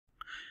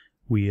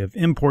We have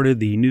imported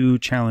the new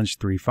challenge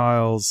 3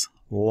 files.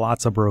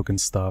 Lots of broken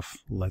stuff.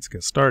 Let's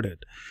get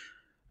started.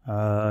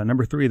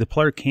 Number 3, the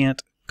player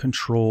can't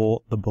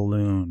control the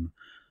balloon.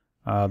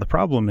 The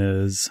problem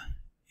is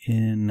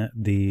in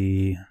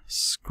the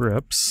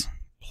scripts,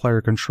 player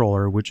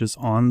controller, which is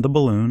on the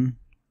balloon,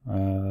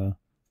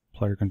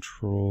 player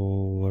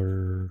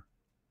controller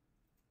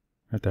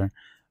right there.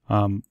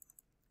 At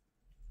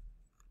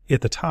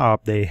the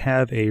top, they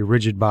have a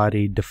rigid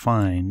body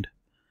defined,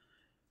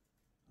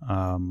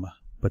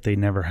 but they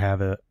never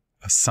have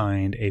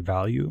assigned a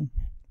value.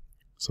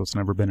 So it's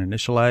never been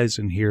initialized,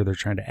 and here they're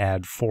trying to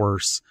add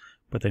force,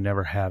 but they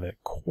never have it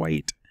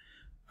quite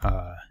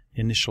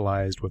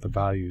initialized with a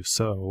value.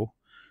 So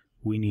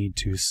we need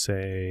to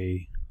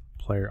say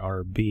player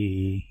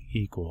RB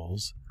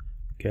equals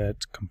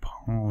get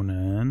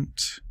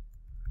component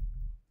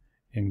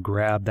and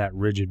grab that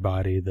rigid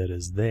body that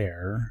is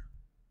there.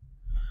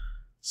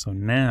 So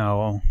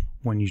now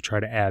when you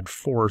try to add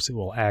force, it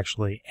will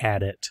actually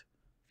add it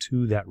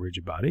to that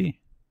rigid body.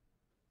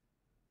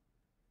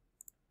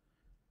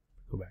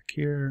 Go back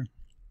here.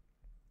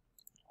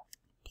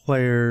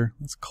 Player.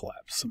 Let's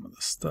collapse some of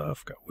the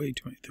stuff. Got way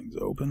too many things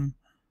open.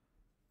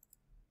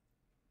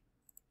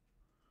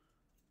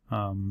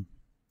 So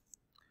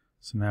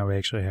now we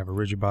actually have a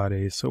rigid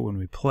body. So when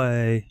we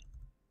play,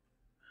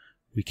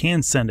 we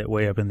can send it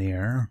way up in the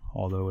air,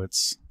 although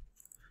it's,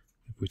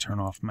 if we turn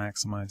off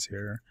maximize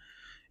here,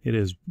 it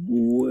is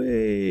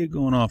way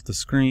going off the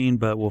screen,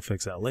 but we'll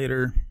fix that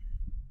later.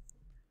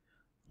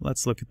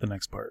 Let's look at the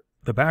next part.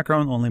 The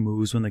background only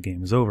moves when the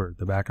game is over.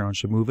 The background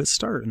should move at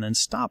start and then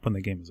stop when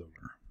the game is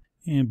over.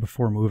 And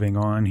before moving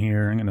on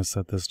here, I'm going to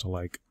set this to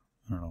like,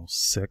 I don't know,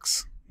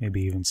 6,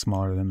 maybe even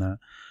smaller than that.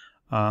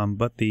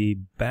 But the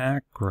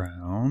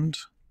background,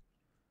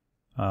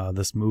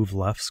 this move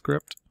left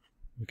script,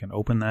 we can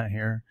open that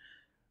here,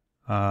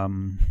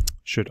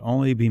 should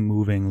only be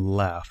moving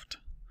left.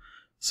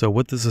 So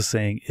what this is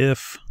saying,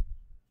 if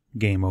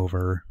game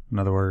over, in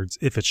other words,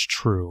 if it's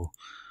true.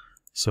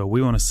 So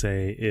we want to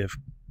say if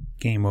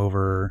game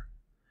over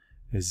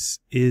is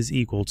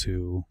equal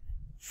to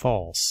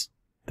false,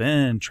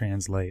 then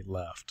translate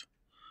left.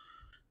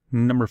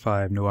 Number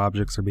 5, no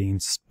objects are being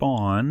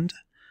spawned.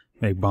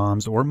 Make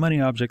bombs or money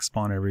objects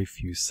spawn every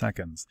few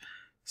seconds.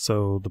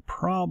 So the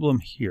problem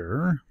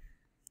here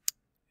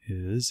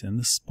is in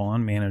the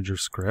spawn manager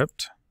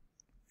script,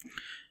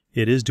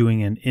 it is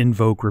doing an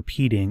invoke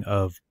repeating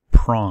of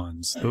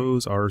prawns.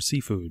 Those are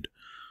seafood.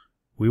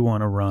 We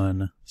want to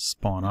run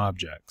spawn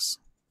objects.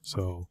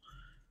 So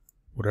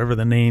whatever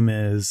the name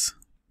is,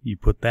 you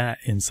put that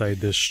inside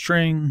this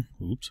string.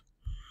 Oops.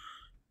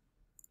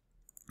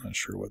 Not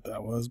sure what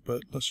that was,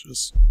 but let's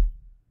just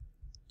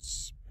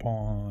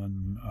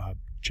spawn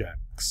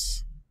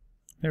objects.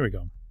 There we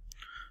go.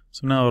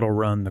 So now it'll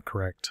run the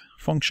correct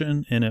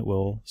function and it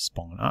will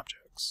spawn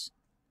objects.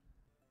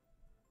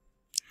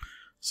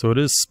 So it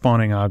is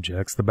spawning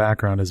objects. The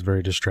background is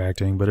very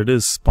distracting, but it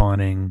is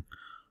spawning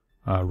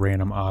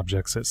random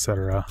objects,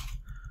 etc.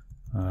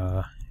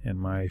 And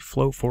my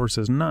float force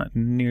is not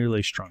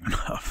nearly strong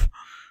enough.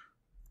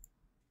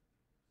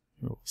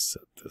 We'll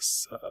set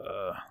this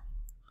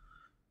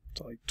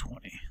to like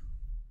 20.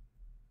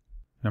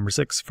 Number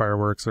 6,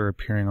 fireworks are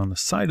appearing on the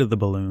side of the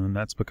balloon.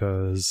 That's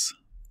because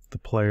the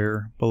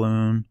player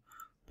balloon,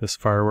 this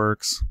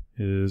fireworks,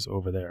 is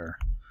over there.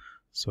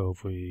 So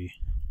if we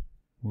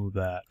move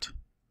that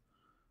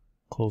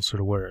closer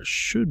to where it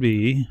should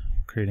be,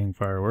 creating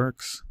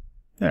fireworks,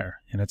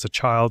 there. And it's a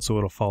child, so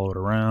it'll follow it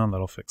around.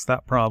 That'll fix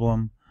that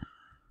problem.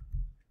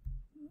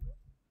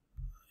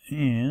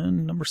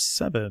 And number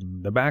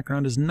 7, the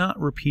background is not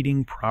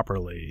repeating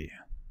properly.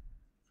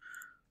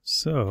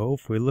 So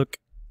if we look,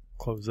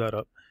 close that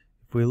up.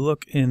 If we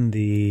look in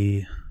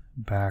the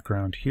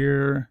background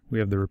here, we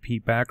have the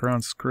repeat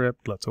background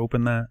script. Let's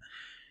open that.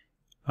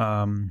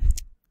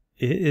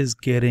 It is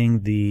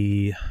getting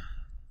the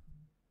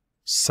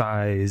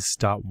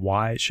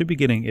size.y. It should be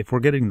getting, if we're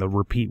getting the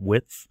repeat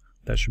width,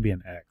 that should be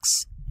an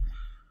X.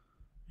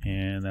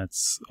 And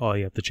that's all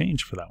you have to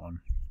change for that one.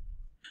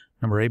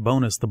 Number 8,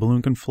 bonus, the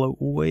balloon can float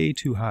way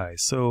too high.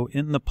 So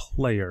in the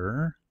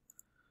player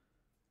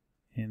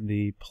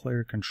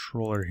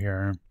controller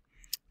here,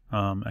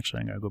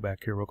 actually I'm going to go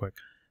back here real quick.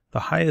 The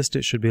highest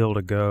it should be able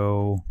to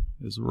go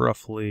is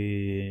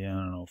roughly, I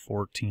don't know,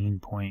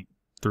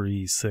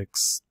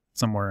 14.36,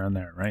 somewhere in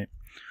there, right?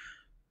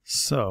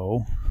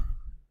 So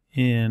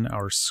in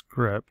our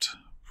script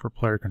for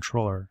player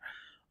controller,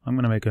 I'm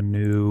going to make a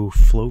new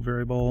float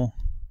variable.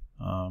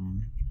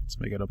 Let's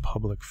make it a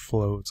public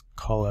float. Let's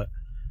call it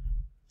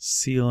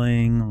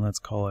ceiling. Let's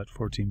call it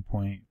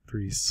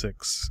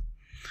 14.36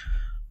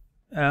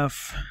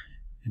 F.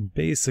 And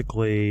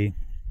basically,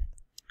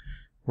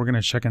 we're going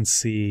to check and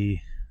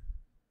see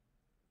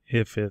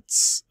if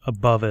it's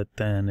above it,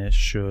 then it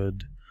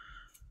should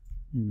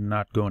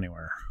not go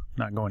anywhere,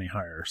 not go any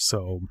higher.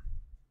 So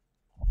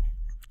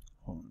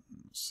let's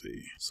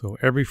see. So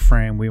every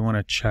frame we want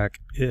to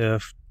check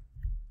if,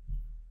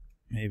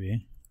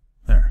 maybe,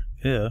 there,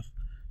 if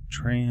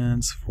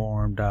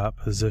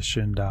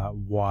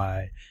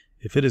transform.position.y.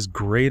 If it is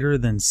greater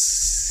than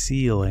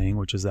ceiling,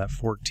 which is at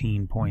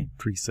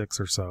 14.36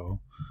 or so,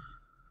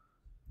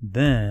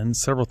 then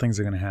several things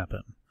are going to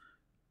happen.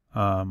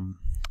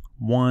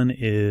 One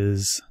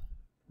is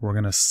we're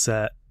going to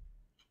set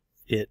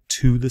it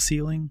to the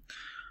ceiling.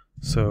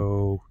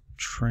 So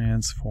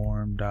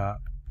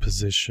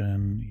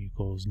transform.position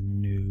equals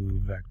new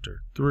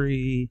vector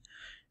 3,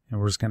 and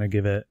we're just going to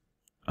give it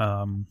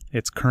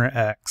its current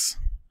x,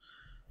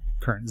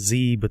 current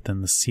z, but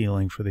then the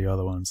ceiling for the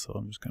other one. So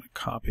I'm just going to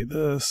copy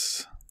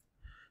this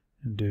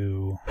and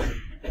do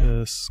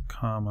this,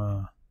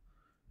 comma,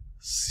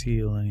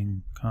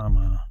 ceiling,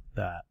 comma,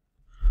 that.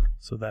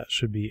 So that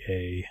should be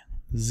a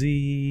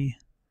z,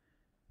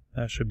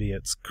 that should be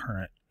its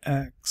current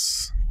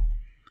x,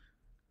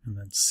 and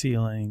then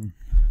ceiling.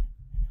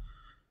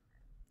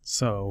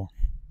 So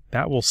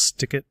that will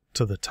stick it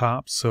to the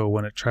top, so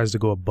when it tries to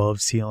go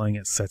above ceiling,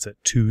 it sets it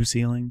to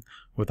ceiling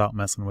without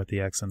messing with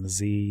the x and the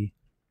z.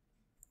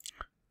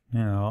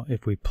 Now,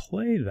 if we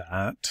play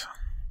that,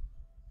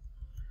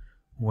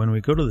 when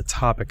we go to the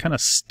top, it kind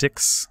of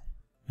sticks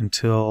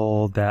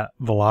until that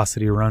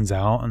velocity runs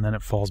out, and then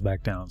it falls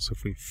back down. So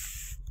if we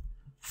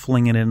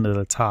fling it into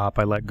the top,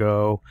 I let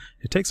go,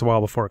 it takes a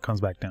while before it comes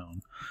back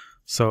down.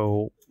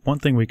 So one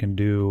thing we can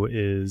do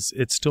is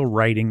it's still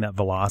writing that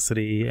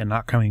velocity and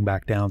not coming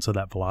back down, so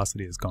that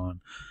velocity is gone.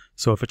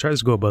 So if it tries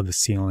to go above the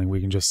ceiling, we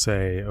can just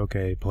say,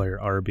 okay, player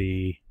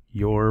RB,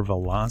 your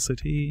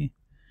velocity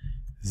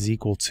is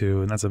equal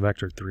to, and that's a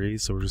vector 3,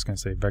 so we're just going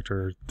to say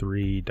vector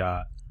 3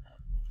 dot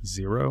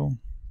 0.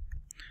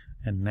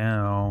 And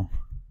now,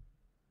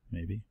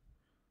 maybe,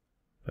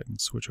 if I can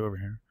switch over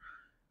here,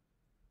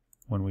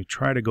 when we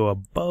try to go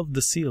above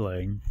the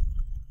ceiling,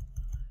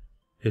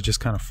 it just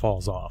kind of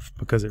falls off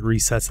because it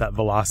resets that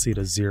velocity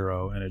to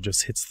 0 and it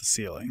just hits the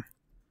ceiling.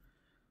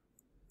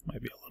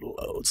 Might be a little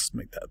low. Let's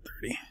make that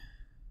 30.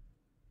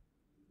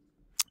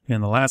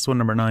 And the last one,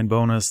 number 9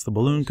 bonus, the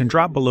balloon can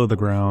drop below the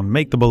ground,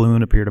 make the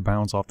balloon appear to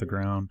bounce off the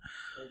ground,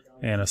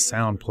 and a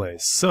sound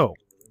plays. So,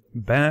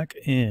 back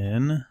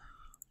in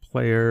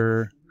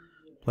player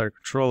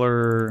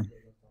controller,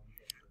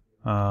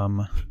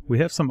 we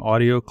have some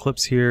audio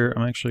clips here.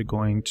 I'm actually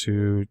going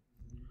to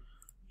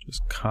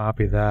just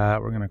copy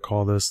that. We're going to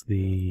call this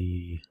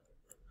the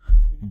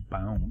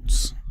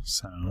bounce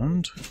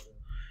sound.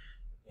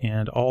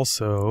 And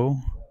also,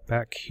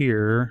 back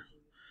here,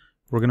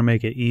 we're going to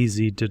make it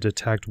easy to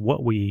detect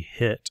what we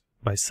hit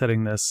by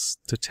setting this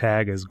to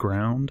tag as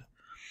ground.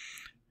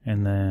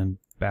 And then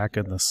back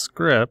in the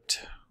script,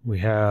 we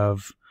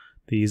have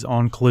these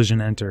on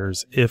collision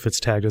enters. If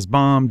it's tagged as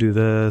bomb, do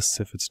this.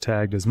 If it's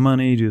tagged as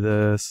money, do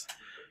this.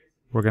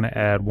 We're going to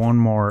add one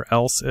more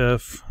else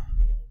if.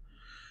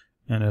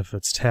 And if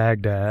it's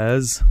tagged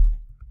as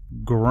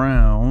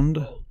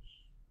ground,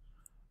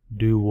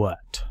 do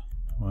what?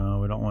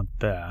 Well, we don't want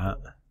that.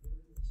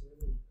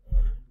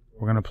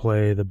 We're going to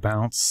play the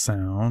bounce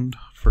sound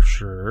for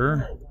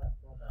sure,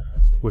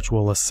 which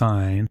we'll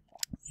assign.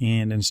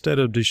 And instead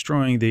of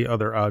destroying the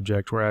other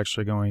object, we're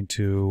actually going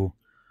to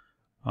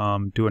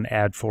do an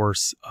add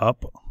force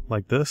up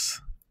like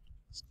this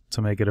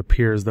to make it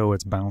appear as though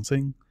it's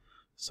bouncing.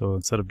 So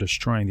instead of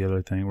destroying the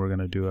other thing, we're going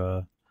to do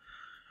a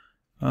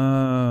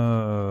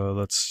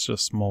let's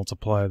just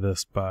multiply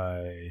this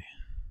by,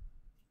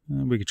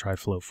 we could try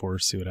float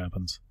force, see what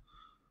happens.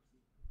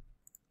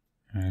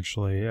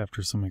 Actually,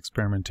 after some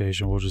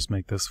experimentation, we'll just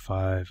make this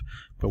 5,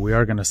 but we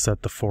are going to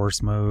set the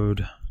force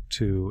mode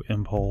to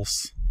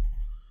impulse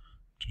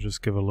to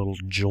just give a little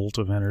jolt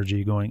of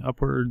energy going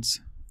upwards.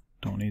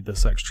 Don't need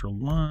this extra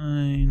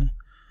line.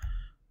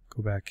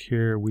 Go back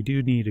here. We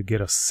do need to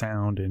get a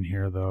sound in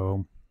here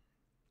though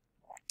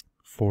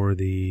for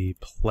the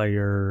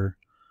player,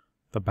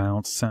 the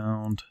bounce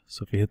sound.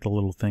 So if you hit the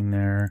little thing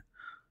there,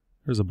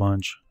 there's a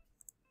bunch.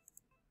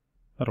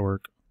 That'll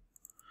work.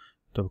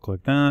 Double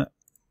click that.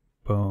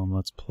 Boom,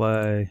 let's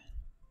play.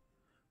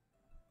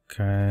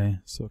 Okay,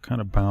 so it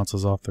kind of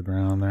bounces off the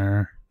ground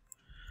there.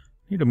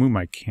 I need to move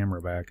my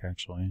camera back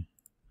actually,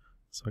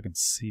 so I can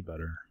see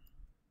better.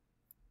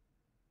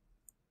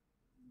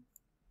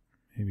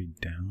 Maybe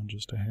down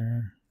just a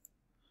hair.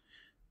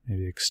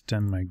 Maybe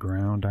extend my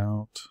ground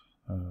out.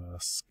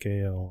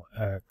 Scale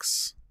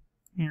X.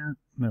 There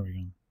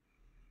we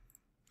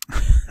go.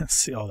 Let's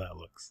see how that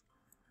looks.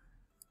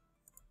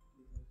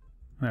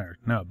 There,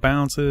 now it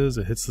bounces,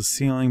 it hits the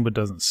ceiling but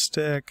doesn't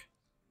stick.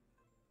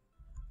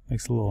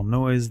 Makes a little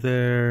noise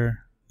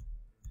there.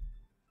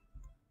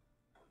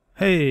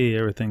 Hey,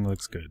 everything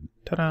looks good.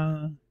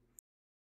 Ta-da!